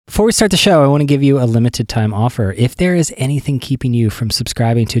Before we start the show, I want to give you a limited time offer. If there is anything keeping you from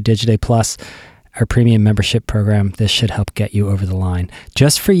subscribing to Digiday Plus, our premium membership program, this should help get you over the line.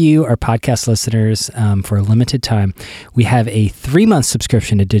 Just for you, our podcast listeners, for a limited time, we have a 3-month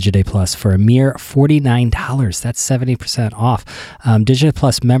subscription to Digiday Plus for a mere $49. That's 70% off. Digiday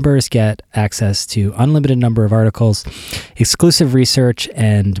Plus members get access to unlimited number of articles, exclusive research,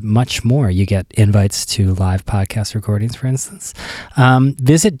 and much more. You get invites to live podcast recordings, for instance.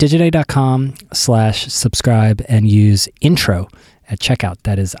 Visit digiday.com/subscribe and use intro at checkout.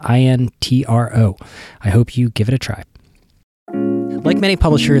 That is INTRO. I hope you give it a try. Like many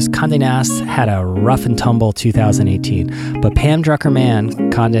publishers, Conde Nast had a rough and tumble 2018, but Pam Drucker Mann,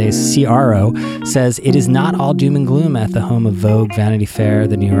 Conde's CRO, says it is not all doom and gloom at the home of Vogue, Vanity Fair,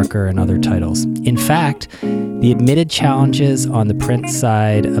 The New Yorker, and other titles. In fact, the admitted challenges on the print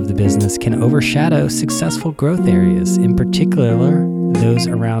side of the business can overshadow successful growth areas, in particular those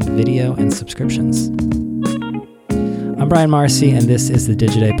around video and subscriptions. I'm Brian Marcy, and this is the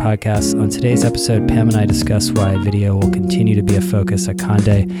Digiday Podcast. On today's episode, Pam and I discuss why video will continue to be a focus at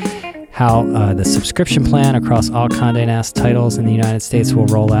Conde, how the subscription plan across all Conde Nast titles in the United States will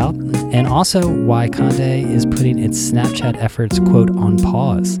roll out, and also why Conde is putting its Snapchat efforts, quote, on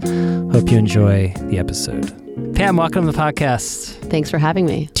pause. Hope you enjoy the episode. Pam, welcome to the podcast. Thanks for having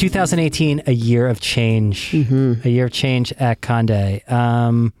me. 2018, a year of change. A year of change at Conde.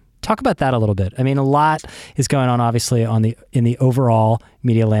 Talk about that a little bit. I mean, a lot is going on, obviously, in the overall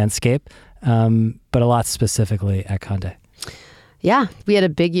media landscape, but a lot specifically at Conde. Yeah, we had a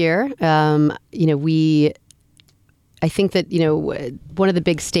big year. I think that, one of the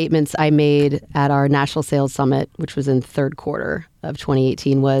big statements I made at our National Sales Summit, which was in the third quarter of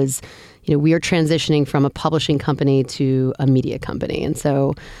 2018, was, we are transitioning from a publishing company to a media company. And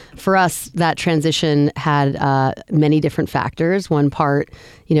so for us, that transition had many different factors. One part,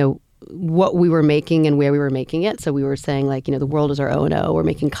 what we were making and where we were making it. So we were saying, the world is our O&O. We're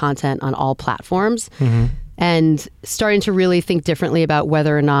making content on all platforms. And starting to really think differently about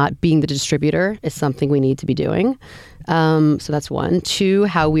whether or not being the distributor is something we need to be doing. So that's one. Two,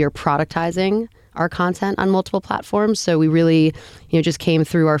 how we are productizing our content on multiple platforms. So we really, just came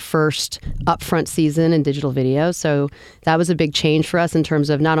through our first upfront season in digital video. So that was a big change for us in terms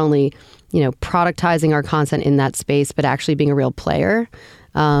of not only, productizing our content in that space, but actually being a real player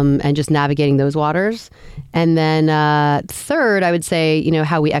and just navigating those waters. And then third, I would say,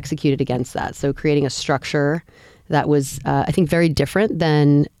 how we executed against that. So creating a structure that was, I think, very different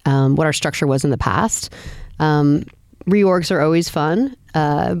than what our structure was in the past. Reorgs are always fun,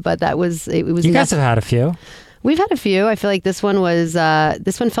 but it was. You guys have had a few. We've had a few. I feel like this one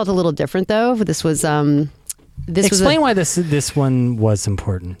felt a little different though. Explain why this one was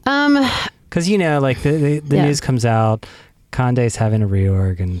important. Because the news comes out, Conde's having a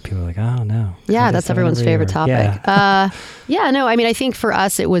reorg, and people are like, oh no. Yeah, Conde's that's everyone's favorite topic. Yeah. I think for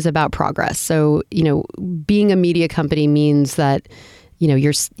us it was about progress. So being a media company means that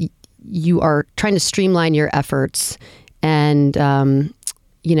you are trying to streamline your efforts and,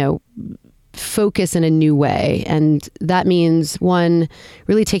 focus in a new way. And that means, one,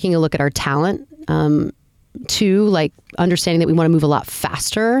 really taking a look at our talent. Two, understanding that we want to move a lot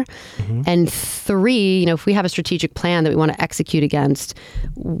faster. And three, if we have a strategic plan that we want to execute against,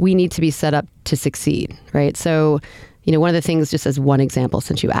 we need to be set up to succeed, right? So, one of the things, just as one example,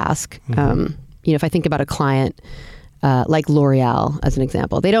 since you ask, if I think about a client, like L'Oreal as an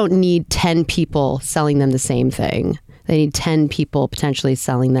example, they don't need 10 people selling them the same thing. They need 10 people potentially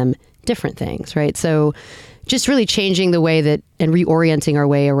selling them different things, right? So just really changing the way that and reorienting our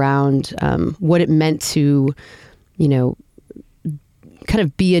way around what it meant to, kind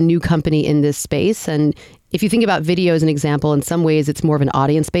of be a new company in this space. And if you think about video as an example, in some ways it's more of an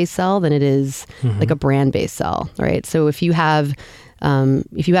audience-based sell than it is like a brand-based sell, right? So if you have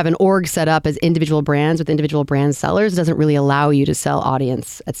an org set up as individual brands with individual brand sellers, it doesn't really allow you to sell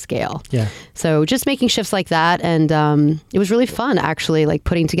audience at scale. Yeah. So just making shifts like that. And it was really fun, actually,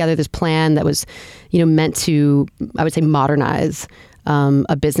 putting together this plan that was, meant to, I would say, modernize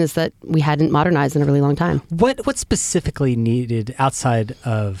a business that we hadn't modernized in a really long time. What specifically needed outside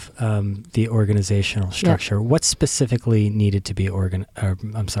of the organizational structure? Yeah. What specifically needed to be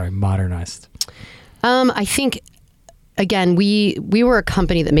modernized? I think, again, we were a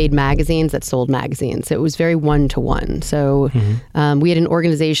company that made magazines, that sold magazines. So it was very one-to-one. So we had an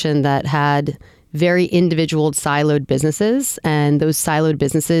organization that had very individual siloed businesses, and those siloed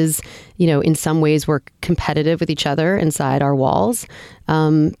businesses, in some ways were competitive with each other inside our walls.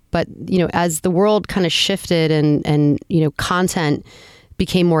 But, as the world kind of shifted and content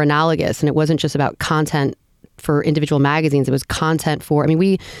became more analogous, and it wasn't just about content for individual magazines. It was content for, I mean,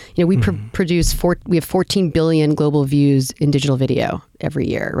 we have 14 billion global views in digital video every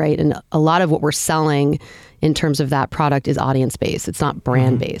year, right? And a lot of what we're selling in terms of that product is audience-based. It's not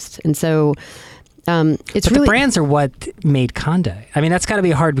brand-based. And so it's but really... the brands are what made Conde. I mean, that's got to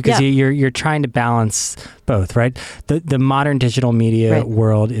be hard because you're trying to balance both, right? The modern digital media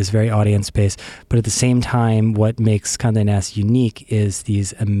world is very audience-based, but at the same time, what makes Conde Nast unique is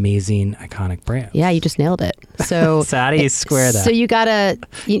these amazing, iconic brands. Yeah, you just nailed it. So, so how do you square that? So you gotta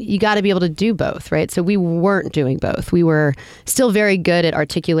be able to do both, right? So we weren't doing both. We were still very good at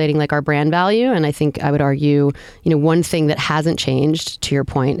articulating like our brand value, and I think I would argue, one thing that hasn't changed, to your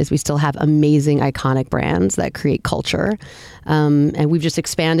point, is we still have amazing, iconic brands that create culture, and we've just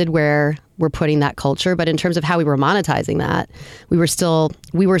expanded where we're putting that culture. But in terms of how we were monetizing that, we were still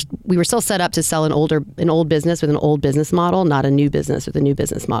set up to sell an old business with an old business model, not a new business with a new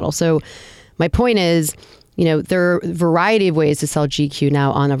business model. So my point is, there are a variety of ways to sell GQ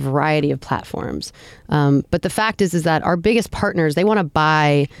now on a variety of platforms. But the fact is that our biggest partners, they want to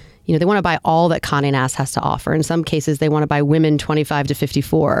buy all that Conde Nast has to offer. In some cases, they want to buy women 25 to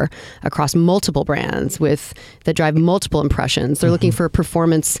 54 across multiple brands that drive multiple impressions. They're looking for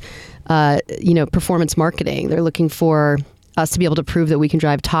performance marketing. They're looking for us to be able to prove that we can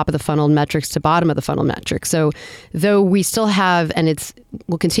drive top of the funnel metrics to bottom of the funnel metrics. So though we still have, and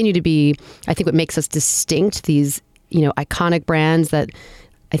will continue to be, I think what makes us distinct, these, iconic brands that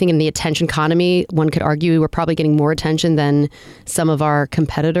I think in the attention economy, one could argue we're probably getting more attention than some of our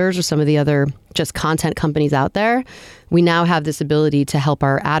competitors or some of the other just content companies out there. We now have this ability to help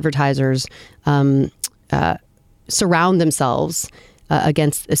our advertisers surround themselves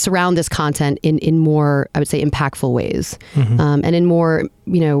surround this content in more, I would say, impactful ways, and in more,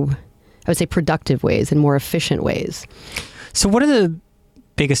 I would say productive ways and more efficient ways. So what are the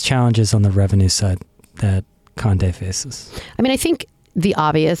biggest challenges on the revenue side that Conde faces? I mean, I think the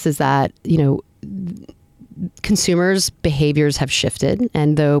obvious is that, consumers' behaviors have shifted.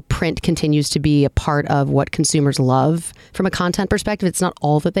 And though print continues to be a part of what consumers love from a content perspective, it's not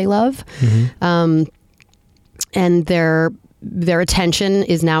all that they love. And their attention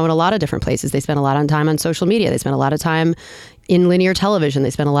is now in a lot of different places. They spend a lot of time on social media. They spend a lot of time in linear television. They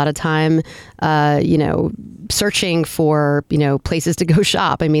spend a lot of time, searching for, places to go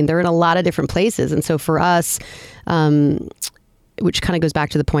shop. I mean, they're in a lot of different places. And so for us, which kind of goes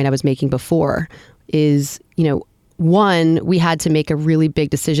back to the point I was making before, is, one, we had to make a really big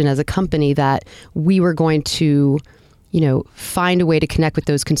decision as a company that we were going to, find a way to connect with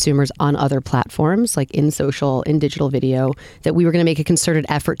those consumers on other platforms, like in social, in digital video, that we were going to make a concerted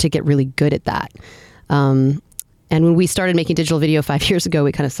effort to get really good at that. And when we started making digital video 5 years ago,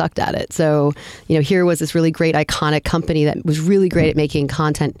 we kind of sucked at it. So, here was this really great, iconic company that was really great at making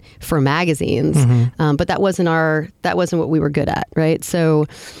content for magazines. But that wasn't what we were good at, right? So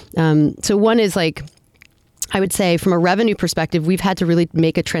one is like, I would say from a revenue perspective, we've had to really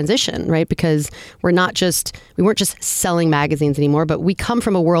make a transition, right? Because we weren't just selling magazines anymore, but we come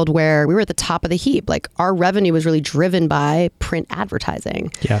from a world where we were at the top of the heap. Like our revenue was really driven by print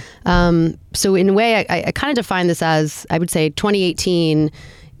advertising. Yeah. So in a way, I kind of define this as, I would say 2018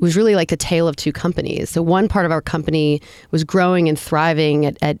 was really like the tale of two companies. So one part of our company was growing and thriving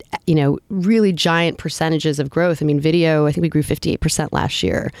at really giant percentages of growth. I mean, video, I think we grew 58% last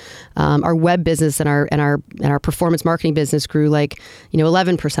year. Our web business and our performance marketing business grew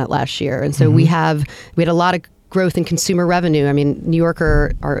 11% last year. And so we had a lot of growth in consumer revenue. I mean, New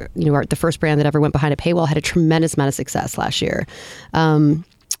Yorker, the first brand that ever went behind a paywall, had a tremendous amount of success last year.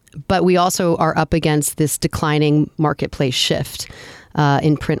 But we also are up against this declining marketplace shift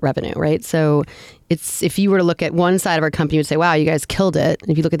in print revenue, right? So if you were to look at one side of our company, you would say, wow, you guys killed it.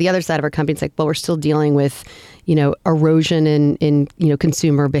 And if you look at the other side of our company, it's like, well, we're still dealing with, erosion in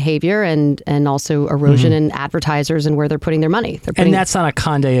consumer behavior and also erosion in advertisers and where they're putting their money. And that's not a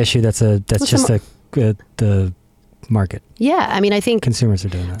Conde issue. That's just the market. Yeah, I mean, I think consumers are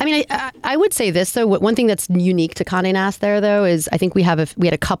doing that. I mean, I would say this though. One thing that's unique to Conde Nast there though is I think we had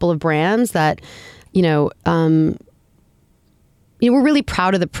a couple of brands that, we're really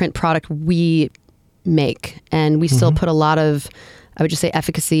proud of the print product we make, and we still put a lot of, I would just say,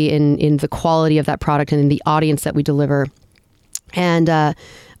 efficacy in the quality of that product and in the audience that we deliver. And I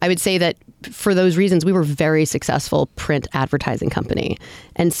would say that for those reasons, we were a very successful print advertising company.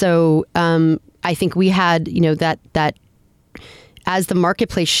 And so I think we had, that as the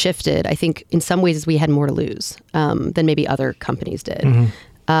marketplace shifted, I think in some ways we had more to lose than maybe other companies did.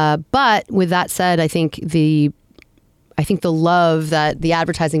 But with that said, I think the love that the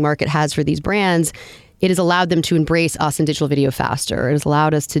advertising market has for these brands it has allowed them to embrace us in digital video faster. It has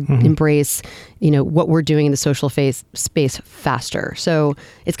allowed us to embrace, what we're doing in the social space faster. So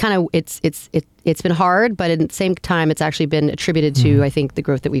it's kind of, it's been hard, but at the same time, it's actually been attributed to, I think, the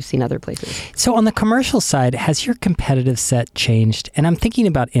growth that we've seen other places. So on the commercial side, has your competitive set changed? And I'm thinking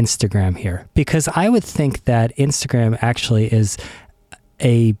about Instagram here, because I would think that Instagram actually is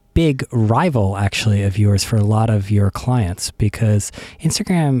a big rival actually of yours for a lot of your clients, because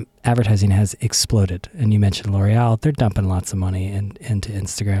Instagram advertising has exploded. And you mentioned L'Oreal, they're dumping lots of money into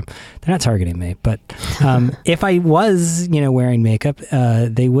Instagram. They're not targeting me, but if I was, wearing makeup,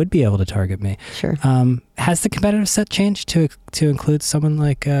 they would be able to target me. Sure. Has the competitive set changed to include someone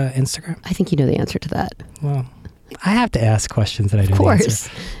like Instagram? I think you know the answer to that. Well, I have to ask questions that I don't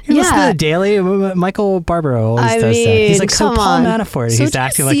answer. You Yeah. listen to the Daily. Michael Barbaro always does that. He's like, so Paul Manafort. So he's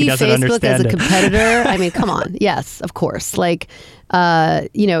acting like he doesn't Facebook understand as a competitor? I mean, come on. Yes, of course. Like,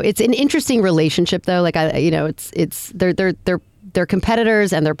 it's an interesting relationship though. Like, they're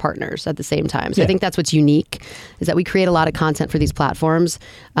competitors and they're partners at the same time. So I think that's what's unique, is that we create a lot of content for these platforms.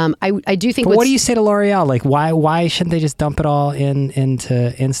 I do think. But what do you say to L'Oreal? Like, why shouldn't they just dump it all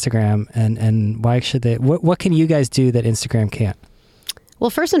into Instagram? And why should they? What can you guys do that Instagram can't? Well,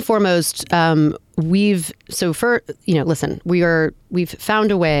 first and foremost, we've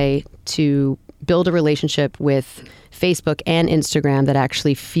found a way to build a relationship with Facebook and Instagram that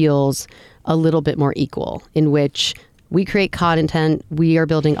actually feels a little bit more equal, in which we create content, we are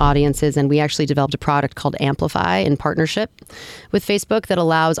building audiences, and we actually developed a product called Amplify in partnership with Facebook that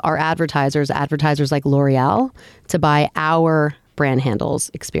allows our advertisers like L'Oreal, to buy our brand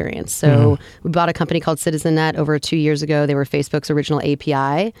handles experience. So we bought a company called CitizenNet over 2 years ago. They were Facebook's original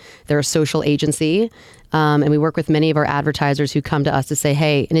API. They're a social agency. And we work with many of our advertisers who come to us to say,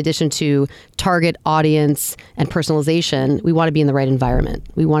 hey, in addition to target audience and personalization, we want to be in the right environment.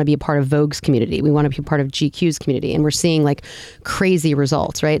 We want to be a part of Vogue's community. We want to be a part of GQ's community. And we're seeing like crazy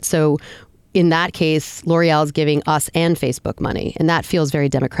results, right? So in that case, L'Oreal is giving us and Facebook money. And that feels very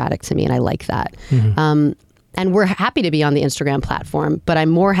democratic to me. And I like that. And we're happy to be on the Instagram platform, but I'm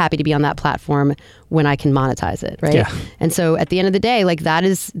more happy to be on that platform when I can monetize it, right? Yeah. And so at the end of the day, like that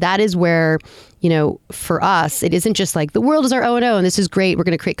is where, for us, it isn't just like the world is our O&O and this is great. We're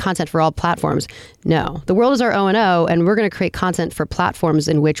going to create content for all platforms. No, the world is our O&O and we're going to create content for platforms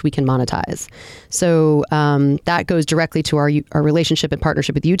in which we can monetize. So that goes directly to our relationship and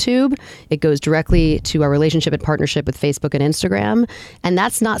partnership with YouTube. It goes directly to our relationship and partnership with Facebook and Instagram. And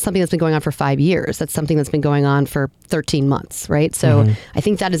that's not something that's been going on for 5 years. That's something that's been going on for 13 months, right? So I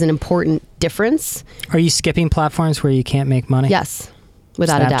think that is an important difference. Are you skipping platforms where you can't make money? Yes,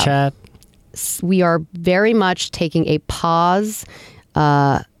 without a doubt. Snapchat? We are very much taking a pause.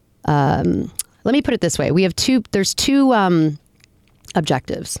 Let me put it this way. There's two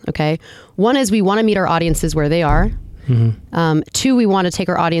objectives, okay? One is we want to meet our audiences where they are. Two, we want to take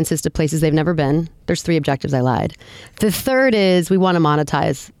our audiences to places they've never been. There's 3 objectives. I lied. The third is we want to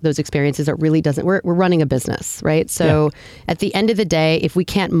monetize those experiences. It really doesn't. We're running a business, right? So at the end of the day, if we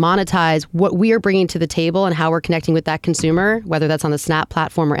can't monetize what we are bringing to the table and how we're connecting with that consumer, whether that's on the Snap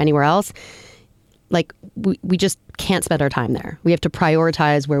platform or anywhere else, like we just can't spend our time there. We have to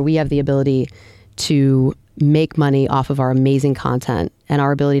prioritize where we have the ability to make money off of our amazing content and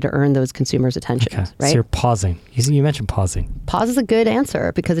our ability to earn those consumers' attention. Okay. Right? So you're pausing. You mentioned pausing. Pause is a good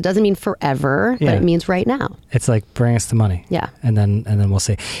answer because it doesn't mean forever, but it means right now. It's like bring us the money. Yeah. And then we'll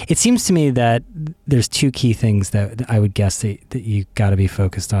see. It seems to me that there's 2 key things that I would guess that you got to be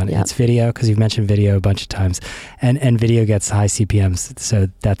focused on. It's video, because you've mentioned video a bunch of times, and video gets high CPMs, so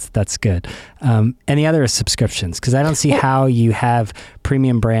that's good. And the other is subscriptions, because I don't see how you have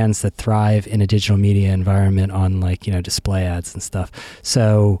premium brands that thrive in a digital media environment on display ads and stuff.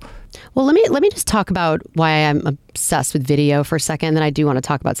 So, well, let me just talk about why I'm obsessed with video for a second. Then I do want to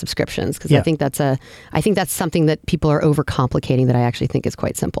talk about subscriptions, because I think that's something that people are overcomplicating that I actually think is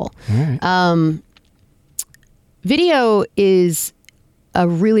quite simple. All right. Video is a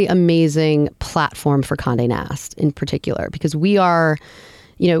really amazing platform for Conde Nast in particular, because we are,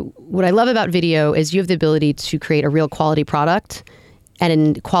 what I love about video is you have the ability to create a real quality product,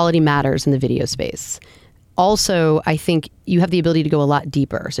 and quality matters in the video space. Also, I think you have the ability to go a lot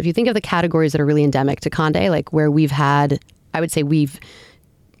deeper. So if you think of the categories that are really endemic to Conde, like where we've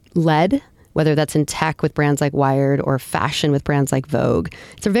led, whether that's in tech with brands like Wired or fashion with brands like Vogue,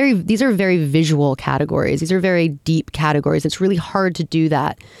 these are very visual categories. These are very deep categories. It's really hard to do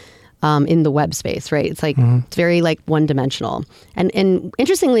that in the web space, right? It's like it's very like one-dimensional. And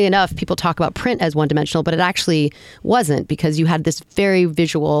interestingly enough, people talk about print as one-dimensional, but it actually wasn't, because you had this very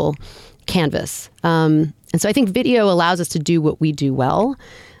visual canvas. And so I think video allows us to do what we do well.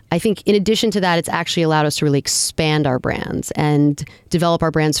 I think in addition to that, it's actually allowed us to really expand our brands and develop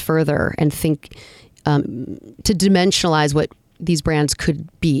our brands further and think to dimensionalize what these brands could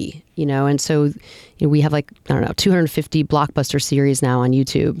be, And so we have 250 blockbuster series now on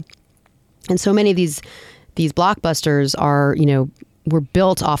YouTube. And so many of these blockbusters are, were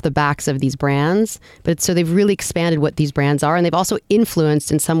built off the backs of these brands, but so they've really expanded what these brands are. And they've also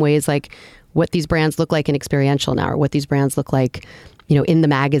influenced in some ways, like what these brands look like in experiential now, or what these brands look like, in the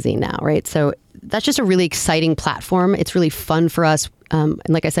magazine now, right? So that's just a really exciting platform. It's really fun for us. And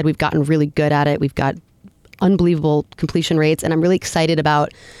like I said, we've gotten really good at it. We've got unbelievable completion rates. And I'm really excited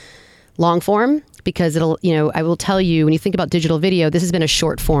about long form because it'll, I will tell you, when you think about digital video, this has been a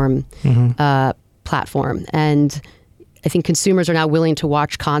short form platform. And I think consumers are now willing to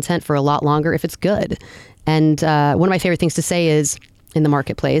watch content for a lot longer if it's good. And one of my favorite things to say is, in the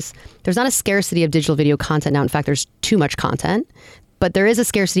marketplace, there's not a scarcity of digital video content now. In fact, there's too much content, but there is a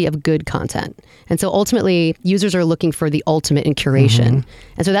scarcity of good content. And so ultimately, users are looking for the ultimate in curation.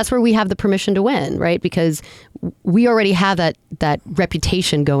 And so that's where we have the permission to win, right? Because we already have that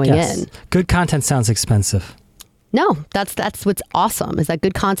reputation going in. Good content sounds expensive. No, that's what's awesome, is that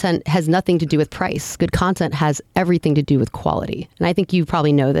good content has nothing to do with price. Good content has everything to do with quality. And I think you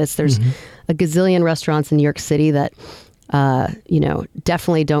probably know this. There's a gazillion restaurants in New York City that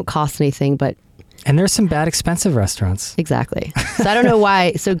definitely don't cost anything, and there's some bad expensive restaurants. Exactly. So I don't know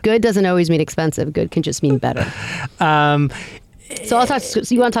why. So good doesn't always mean expensive. Good can just mean better. So I'll talk. So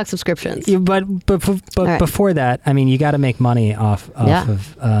you want to talk subscriptions? Yeah, but right. Before that, I mean, you got to make money off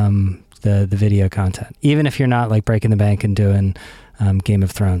of the video content, even if you're not like breaking the bank and doing Game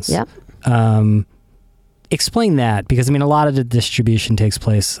of Thrones. Yeah. Explain that, because I mean, a lot of the distribution takes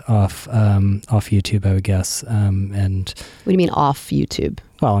place off YouTube, I would guess. And what do you mean off YouTube?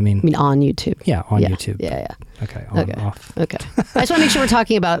 Well, I mean on YouTube. Yeah, on YouTube. Yeah. Okay. On, off. Okay. I just want to make sure we're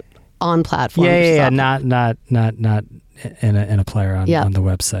talking about on platform. Yeah. Not in a player on the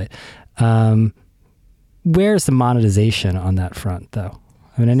website. Where's the monetization on that front, though?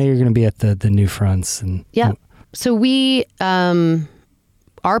 I mean, I know you're going to be at the new fronts and So we.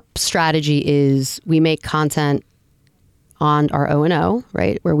 Our strategy is we make content on our O&O,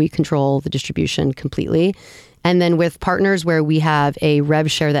 right, where we control the distribution completely. And then with partners where we have a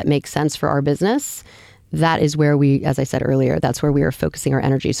rev share that makes sense for our business, that is where we, as I said earlier, that's where we are focusing our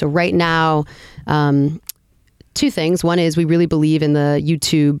energy. So right now, two things. One is we really believe in the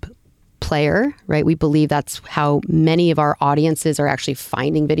YouTube player, right? We believe that's how many of our audiences are actually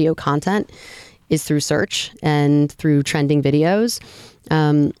finding video content, is through search and through trending videos.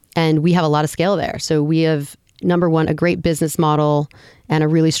 And we have a lot of scale there. So we have, number one, a great business model and a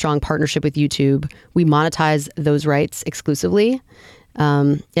really strong partnership with YouTube. We monetize those rights exclusively.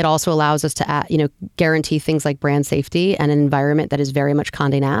 It also allows us to guarantee things like brand safety and an environment that is very much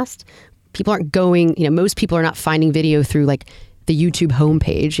Conde Nast. People aren't going, most people are not finding video through like the YouTube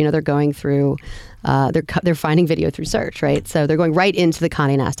homepage. They're going through, they're finding video through search, right? So they're going right into the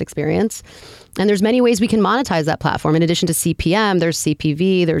Conde Nast experience. And there's many ways we can monetize that platform. In addition to CPM, there's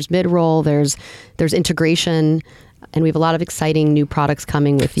CPV, there's mid-roll, there's integration, and we have a lot of exciting new products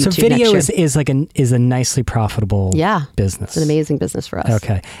coming with YouTube. So video next year. is a nicely profitable business. It's an amazing business for us.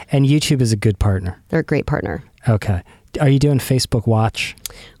 Okay, and YouTube is a good partner. They're a great partner. Okay, are you doing Facebook Watch?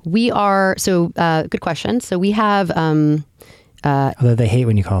 We are. So good question. So we have. Although they hate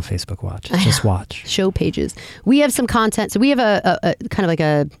when you call it Facebook Watch, it's just Watch. Show pages. We have some content. So we have a kind of like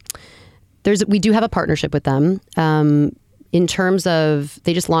we do have a partnership with them in terms of,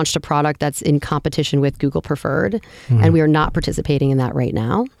 they just launched a product that's in competition with Google Preferred, and we are not participating in that right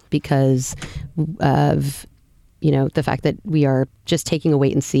now because of, the fact that we are just taking a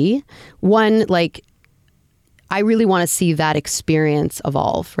wait and see. One, I really want to see that experience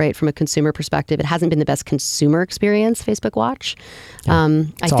evolve, right? From a consumer perspective, it hasn't been the best consumer experience, Facebook Watch.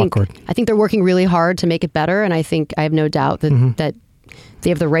 It's awkward. I think they're working really hard to make it better, and I have no doubt that that they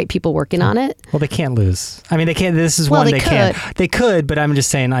have the right people working on it. Well, they can't lose. I mean, they can't. This is one they can't. They could, but I'm just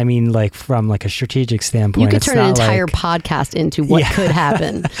saying. I mean, from a strategic standpoint, you could turn an entire podcast into what could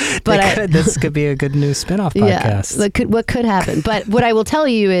happen. But this could be a good new spinoff podcast. Yeah, what could happen? But what I will tell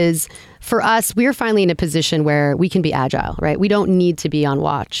you is, for us, we're finally in a position where we can be agile, right? We don't need to be on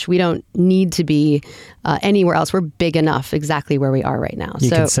Watch. We don't need to be anywhere else. We're big enough exactly where we are right now.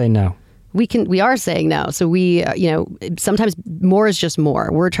 You can say no. We are saying no. So we, sometimes more is just more.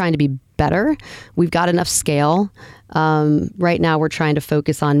 We're trying to be better. We've got enough scale. Right now we're trying to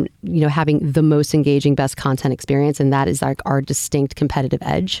focus on, having the most engaging, best content experience. And that is our distinct competitive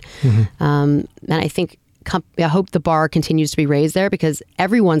edge. And I think I hope the bar continues to be raised there, because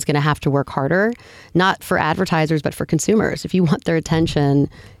everyone's going to have to work harder, not for advertisers, but for consumers. If you want their attention,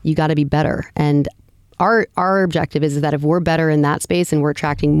 you got to be better. And our objective is that if we're better in that space and we're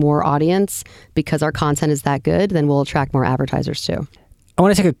attracting more audience because our content is that good, then we'll attract more advertisers too. I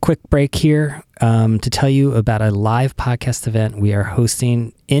want to take a quick break here to tell you about a live podcast event we are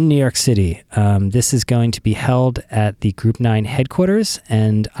hosting in New York City. This is going to be held at the Group 9 headquarters,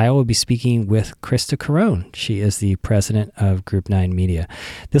 and I will be speaking with Krista Carone. She is the president of Group 9 Media.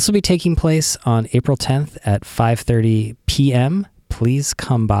 This will be taking place on April 10th at 5:30 p.m. Please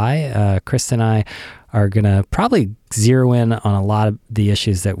come by. Krista and I are going to probably zero in on a lot of the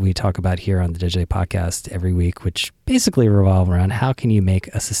issues that we talk about here on the Digitally Podcast every week, which basically revolve around how can you make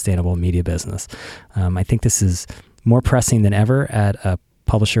a sustainable media business. I think this is more pressing than ever at a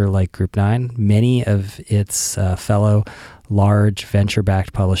publisher like Group 9. Many of its fellow large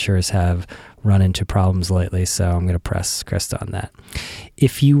venture-backed publishers have run into problems lately, so I'm going to press Krista on that.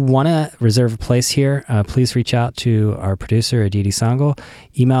 If you want to reserve a place here, please reach out to our producer, Aditi Sangal.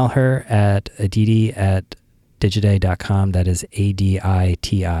 Email her at aditi@digiday.com. That is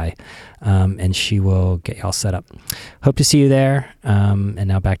ADITI. And she will get you all set up. Hope to see you there. And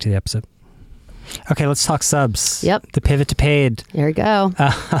now back to the episode. Okay, let's talk subs. Yep. The pivot to paid. There we go.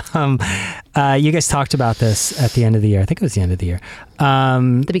 You guys talked about this at the end of the year. I think it was the end of the year.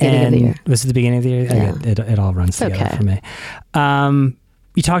 The beginning of the year. Was it the beginning of the year? Yeah. It all runs together okay. for me.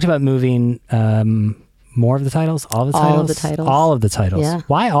 You talked about moving more of the titles? All of the titles? All of the titles. All of the titles. Yeah.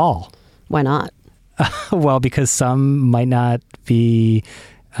 Why all? Why not? Well, because some might not be,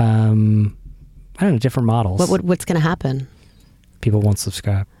 different models. What's going to happen? People won't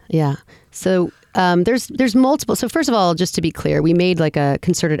subscribe. Yeah. So there's multiple. So first of all, just to be clear, we made like a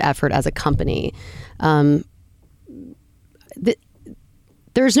concerted effort as a company.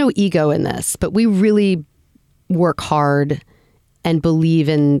 There's no ego in this, but we really work hard and believe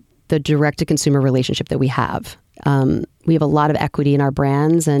in the direct-to-consumer relationship that we have. We have a lot of equity in our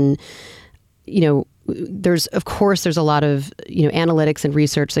brands, and there's a lot of analytics and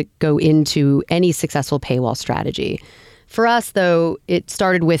research that go into any successful paywall strategy. For us, though, it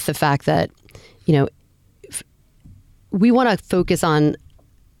started with the fact that, we want to focus on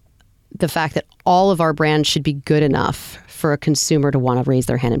the fact that all of our brands should be good enough for a consumer to want to raise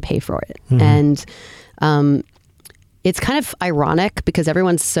their hand and pay for it. Mm-hmm. And it's kind of ironic because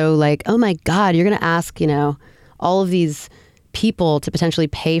everyone's so like, oh my God, you're going to ask, all of these people to potentially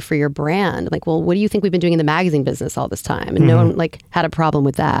pay for your brand. Like, well, what do you think we've been doing in the magazine business all this time? And no one had a problem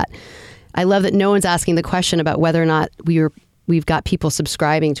with that. I love that no one's asking the question about whether or not we've got people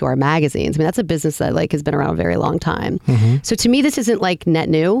subscribing to our magazines. I mean, that's a business that has been around a very long time. Mm-hmm. So to me, this isn't net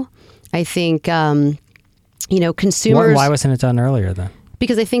new. I think, consumers... Why wasn't it done earlier then?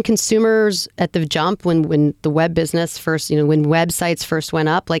 Because I think consumers at the jump, when the web business first, when websites first went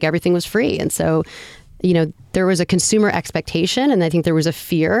up, everything was free. And so, there was a consumer expectation, and I think there was a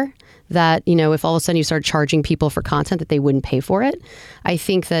fear that, if all of a sudden you started charging people for content, that they wouldn't pay for it. I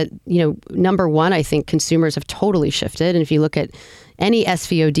think that, number one, I think consumers have totally shifted. And if you look at any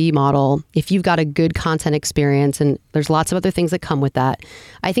SVOD model, if you've got a good content experience, and there's lots of other things that come with that,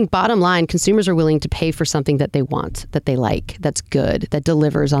 I think bottom line, consumers are willing to pay for something that they want, that they like, that's good, that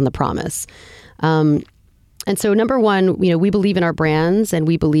delivers on the promise. And so number one, we believe in our brands, and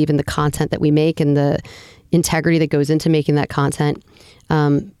we believe in the content that we make and the integrity that goes into making that content.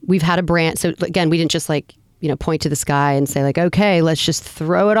 We've had a brand. So again, we didn't just point to the sky and say okay, let's just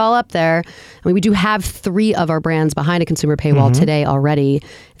throw it all up there. I mean, we do have 3 of our brands behind a consumer paywall today already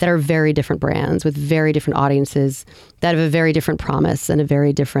that are very different brands with very different audiences that have a very different promise and a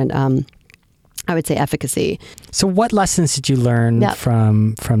very different, I would say, efficacy. So what lessons did you learn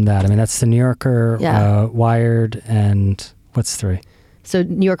from that? I mean, that's the New Yorker, Wired, and what's 3? So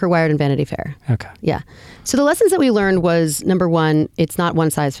New Yorker, Wired, and Vanity Fair. Okay. Yeah. So the lessons that we learned was, number one, it's not one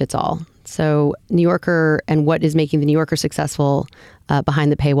size fits all. So New Yorker and what is making the New Yorker successful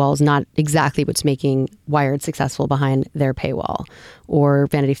behind the paywall is not exactly what's making Wired successful behind their paywall, or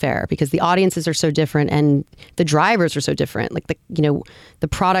Vanity Fair, because the audiences are so different and the drivers are so different. The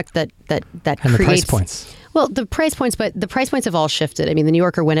product that and creates the price points. Well, the price points have all shifted. I mean, the New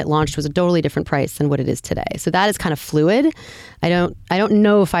Yorker, when it launched, was a totally different price than what it is today. So that is kind of fluid. I don't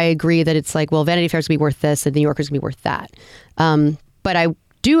know if I agree that it's Vanity Fair is going to be worth this and the New Yorker is going to be worth that. But I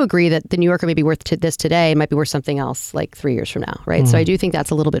do agree that the New Yorker may be worth this today, might be worth something else 3 years from now, right? So I do think that's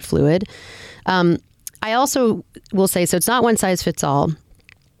a little bit fluid. I also will say, so it's not one size fits all.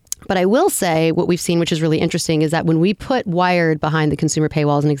 But I will say what we've seen, which is really interesting, is that when we put Wired behind the consumer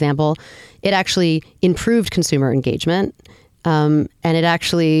paywall as an example, it actually improved consumer engagement. And it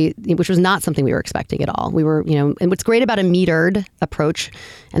actually, which was not something we were expecting at all. We were, and what's great about a metered approach,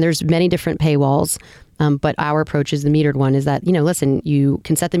 and there's many different paywalls, but our approach is the metered one, is that, listen, you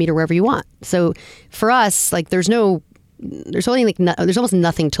can set the meter wherever you want. So for us, like there's almost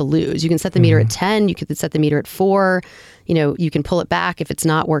nothing to lose. You can set the meter at 10, you can set the meter at 4, you can pull it back if it's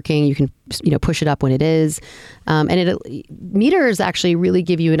not working, you can, push it up when it is. And meters actually really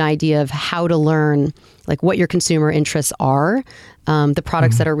give you an idea of how to learn like what your consumer interests are, the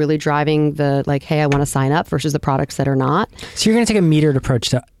products that are really driving the like, hey, I want to sign up versus the products that are not. So you're going to take a metered approach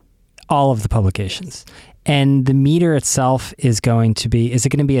to all of the publications. And the meter itself is it going to be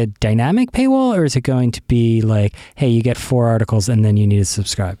a dynamic paywall, or is it going to be like, hey, you get 4 articles and then you need to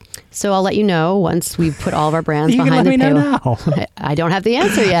subscribe? So I'll let you know once we've put all of our brands you behind can the let me paywall. know now. I don't have the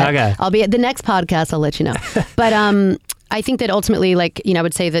answer yet. Okay. I'll be at the next podcast. I'll let you know. But I think that ultimately, like, I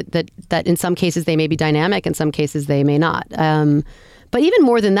would say that in some cases they may be dynamic, in some cases they may not. But even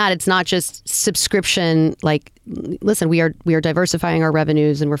more than that, it's not just subscription. Like, listen, we are diversifying our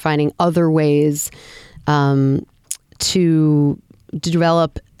revenues, and we're finding other ways to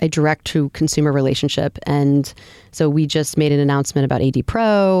develop a direct-to-consumer relationship. And so we just made an announcement about AD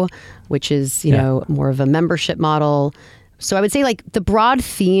Pro, which is, more of a membership model. So I would say like the broad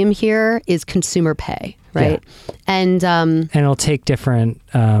theme here is consumer pay, right? Yeah. And it'll take different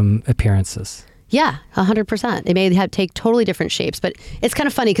appearances. Yeah, 100%. It may take totally different shapes, but it's kind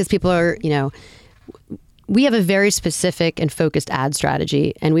of funny because people are, we have a very specific and focused ad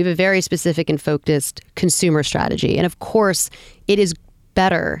strategy, and we have a very specific and focused consumer strategy. And of course, it is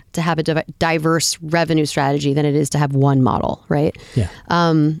better to have a diverse revenue strategy than it is to have one model, right? Yeah.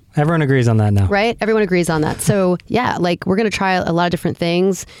 Everyone agrees on that now. Right? Everyone agrees on that. So yeah, like we're going to try a lot of different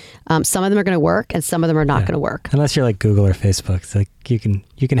things. Some of them are going to work and some of them are not going to work. Unless you're like Google or Facebook. It's like you can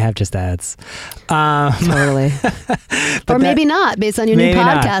have just ads. Totally. Or maybe not, based on your new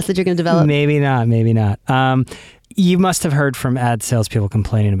podcast that you're going to develop. Maybe not. You must have heard from ad salespeople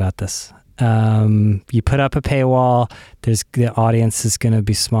complaining about this. You put up a paywall. The audience is going to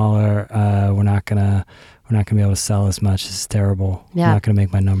be smaller. We're not going to be able to sell as much. This is terrible. Yeah. I'm not going to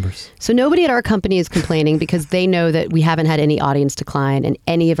make my numbers. So nobody at our company is complaining because they know that we haven't had any audience decline in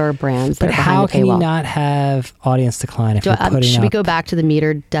any of our brands. But how can you not have audience decline if you're putting Should up... we go back to the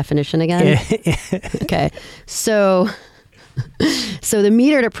metered definition again? Okay. So the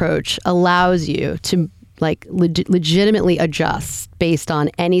metered approach allows you to like legitimately adjust based on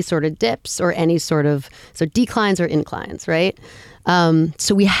any sort of dips or any sort of declines or inclines, right?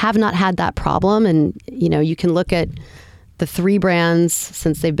 So we have not had that problem, and you can look at the 3 brands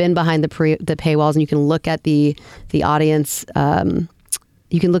since they've been behind the paywalls, and you can look at the audience.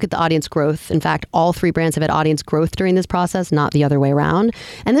 You can look at the audience growth. In fact, all 3 brands have had audience growth during this process, not the other way around.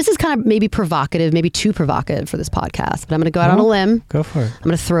 And this is kind of maybe provocative, maybe too provocative for this podcast, but I'm going to go out on a limb. Go for it. I'm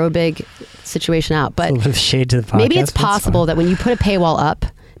going to throw a big situation out. But a little bit of shade to the podcast. Maybe it's possible that when you put a paywall up,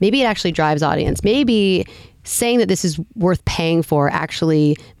 maybe it actually drives audience. Maybe saying that this is worth paying for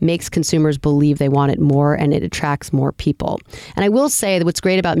actually makes consumers believe they want it more, and it attracts more people. And I will say that what's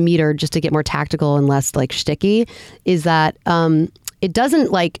great about meter, just to get more tactical and less like shticky, is that it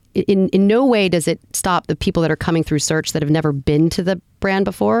doesn't like in no way does it stop the people that are coming through search that have never been to the brand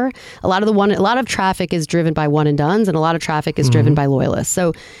before. A lot of traffic is driven by one and dones, and a lot of traffic is driven by loyalists.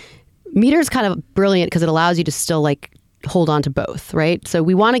 So meter is kind of brilliant because it allows you to still like hold on to both, right? So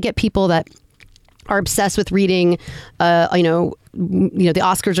we want to get people that are obsessed with reading, the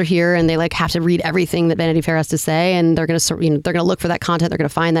Oscars are here and they like have to read everything that Vanity Fair has to say, and they're going to look for that content. They're going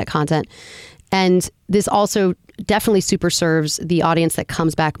to find that content. And this also definitely super serves the audience that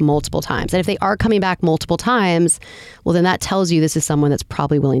comes back multiple times. And if they are coming back multiple times, well, then that tells you this is someone that's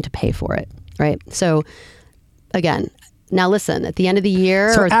probably willing to pay for it, right? So again, now listen, at the end of the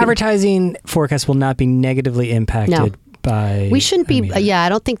year... So advertising forecasts will not be negatively impacted by... We shouldn't be... I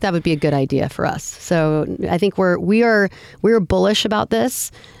don't think that would be a good idea for us. So I think we're bullish about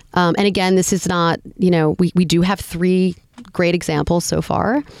this. And again, this is not, we do have 3 great examples so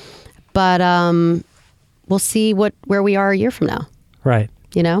far. But we'll see where we are a year from now. Right.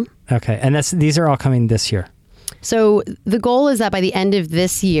 Okay. And these are all coming this year. So the goal is that by the end of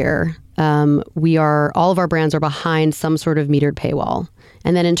this year, all of our brands are behind some sort of metered paywall.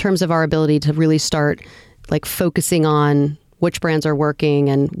 And then in terms of our ability to really start like focusing on which brands are working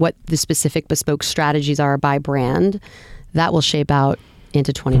and what the specific bespoke strategies are by brand, that will shape out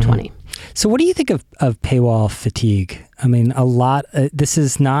into 2020. Mm-hmm. So what do you think of paywall fatigue? I mean, this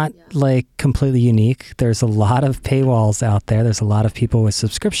is not like completely unique. There's a lot of paywalls out there. There's a lot of people with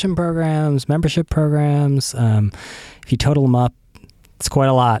subscription programs, membership programs. If you total them up, it's quite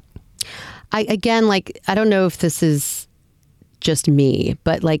a lot. I don't know if this is just me,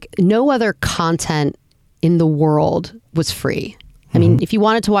 but like no other content in the world was free. I mean, if you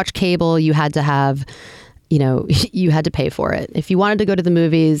wanted to watch cable, you had to have, you had to pay for it. If you wanted to go to the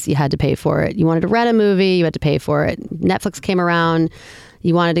movies, you had to pay for it. You wanted to rent a movie, you had to pay for it. Netflix came around,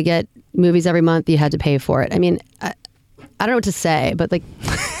 you wanted to get movies every month, you had to pay for it. I mean, I don't know what to say, but like,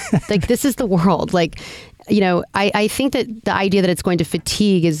 like this is the world. Like, I think that the idea that it's going to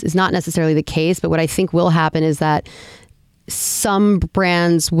fatigue is not necessarily the case, but what I think will happen is that some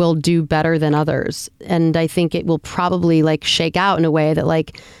brands will do better than others. And I think it will probably like shake out in a way that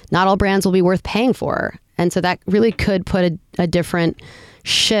like not all brands will be worth paying for. And so that really could put a different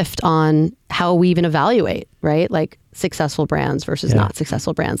shift on how we even evaluate, right? Like successful brands versus not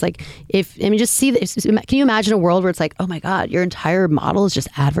successful brands. Like just see this. Can you imagine a world where it's like, oh my God, your entire model is just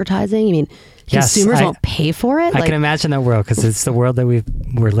advertising? I mean, consumers won't pay for it. I can imagine that world because it's the world that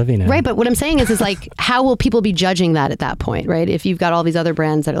we're living in. Right. But what I'm saying is like, how will people be judging that at that point, right? If you've got all these other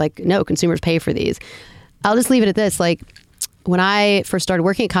brands that are like, no, consumers pay for these. I'll just leave it at this. Like when I first started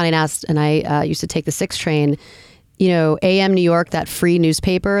working at Conde Nast and I used to take the 6 train, AM New York, that free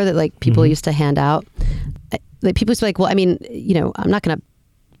newspaper that like people used to hand out. Like people used to be like, well, I mean, I'm not going to,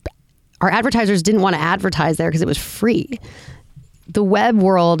 our advertisers didn't want to advertise there because it was free. The web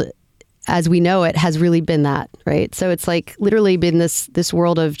world, as we know it, has really been that, right? So it's like literally been this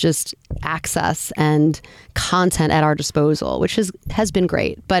world of just access and content at our disposal, which has been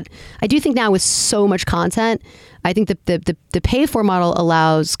great. But I do think now with so much content, I think the pay for model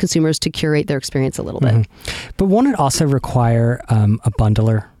allows consumers to curate their experience a little bit. But won't it also require a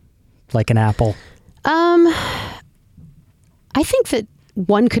bundler, like an Apple? I think that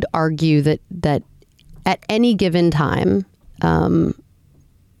one could argue that at any given time,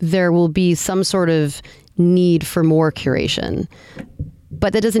 there will be some sort of need for more curation.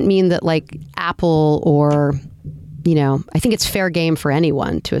 But that doesn't mean that like Apple or, I think it's fair game for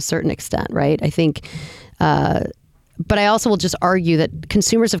anyone to a certain extent, right? I think, but I also will just argue that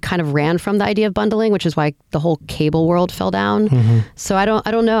consumers have kind of ran from the idea of bundling, which is why the whole cable world fell down. So I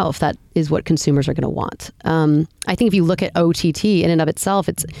don't know if that is what consumers are going to want. I think if you look at OTT in and of itself,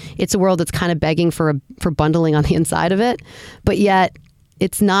 it's a world that's kind of begging for bundling on the inside of it, but yet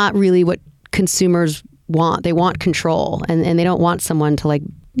it's not really what consumers want. They want control, and they don't want someone to like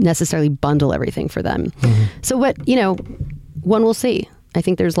necessarily bundle everything for them. So one will see. I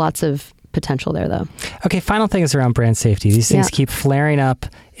think there's lots of potential there, though. Okay, final thing is around brand safety. These things keep flaring up.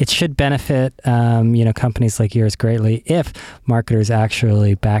 It should benefit, companies like yours greatly if marketers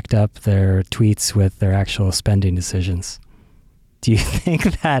actually backed up their tweets with their actual spending decisions. Do you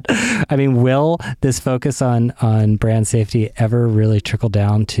think that, will this focus on brand safety ever really trickle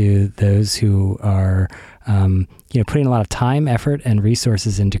down to those who are, putting a lot of time, effort, and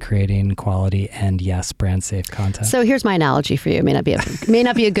resources into creating quality and, yes, brand safe content? So here's my analogy for you. It may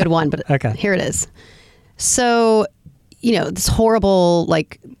not be a good one, but okay. Here it is. So, this horrible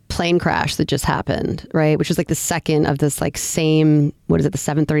like plane crash that just happened, right? Which is like the second of this like same, the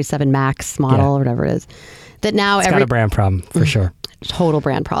 737 MAX model or whatever it is. That now it's got a brand problem for sure. Total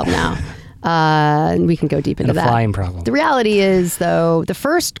brand problem now. And we can go deep into that. Flying problem. The reality is, though, the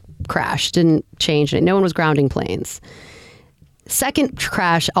first crash didn't change it. No one was grounding planes. Second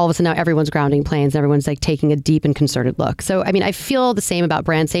crash, all of a sudden now everyone's grounding planes. Everyone's like taking a deep and concerted look. So, I feel the same about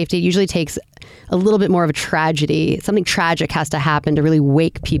brand safety. It usually takes a little bit more of a tragedy. Something tragic has to happen to really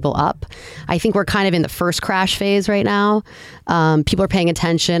wake people up. I think we're kind of in the first crash phase right now. People are paying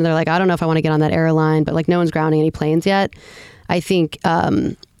attention. They're like, I don't know if I want to get on that airline, but like no one's grounding any planes yet. I think,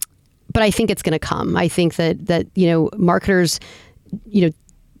 but I think it's going to come. I think that marketers, they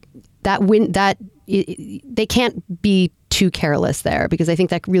can't be too careless there, because I think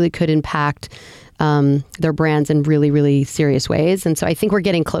that really could impact their brands in really, really serious ways. And so I think we're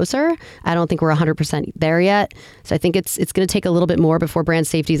getting closer. I don't think we're 100% there yet. So I think it's going to take a little bit more before brand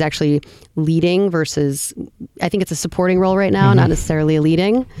safety is actually leading versus, I think it's a supporting role right now, not necessarily a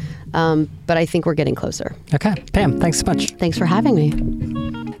leading. But I think we're getting closer. Okay. Pam, thanks so much. Thanks for having me.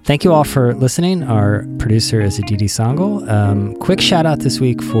 Thank you all for listening. Our producer is Aditi Sangal. Quick shout out this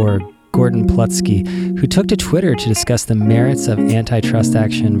week for Gordon Plutsky, who took to Twitter to discuss the merits of antitrust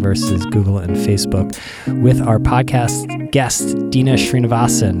action versus Google and Facebook with our podcast guest, Dina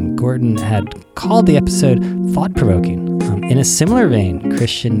Srinivasan. Gordon had called the episode thought-provoking. In a similar vein,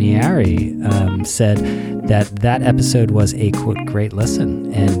 Christian Niari said that episode was a, quote, great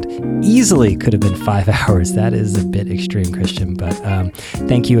listen and easily could have been 5 hours. That is a bit extreme, Christian, but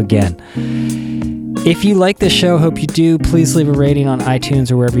thank you again. If you like this show, hope you do, please leave a rating on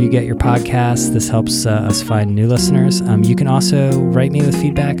iTunes or wherever you get your podcasts. This helps us find new listeners. You can also write me with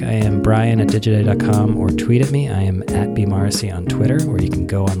feedback. I am brian@digiday.com, or tweet at me. I am @bmorrissey on Twitter, or you can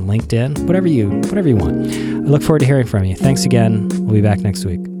go on LinkedIn, whatever you want. I look forward to hearing from you. Thanks again. We'll be back next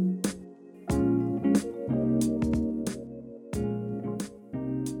week.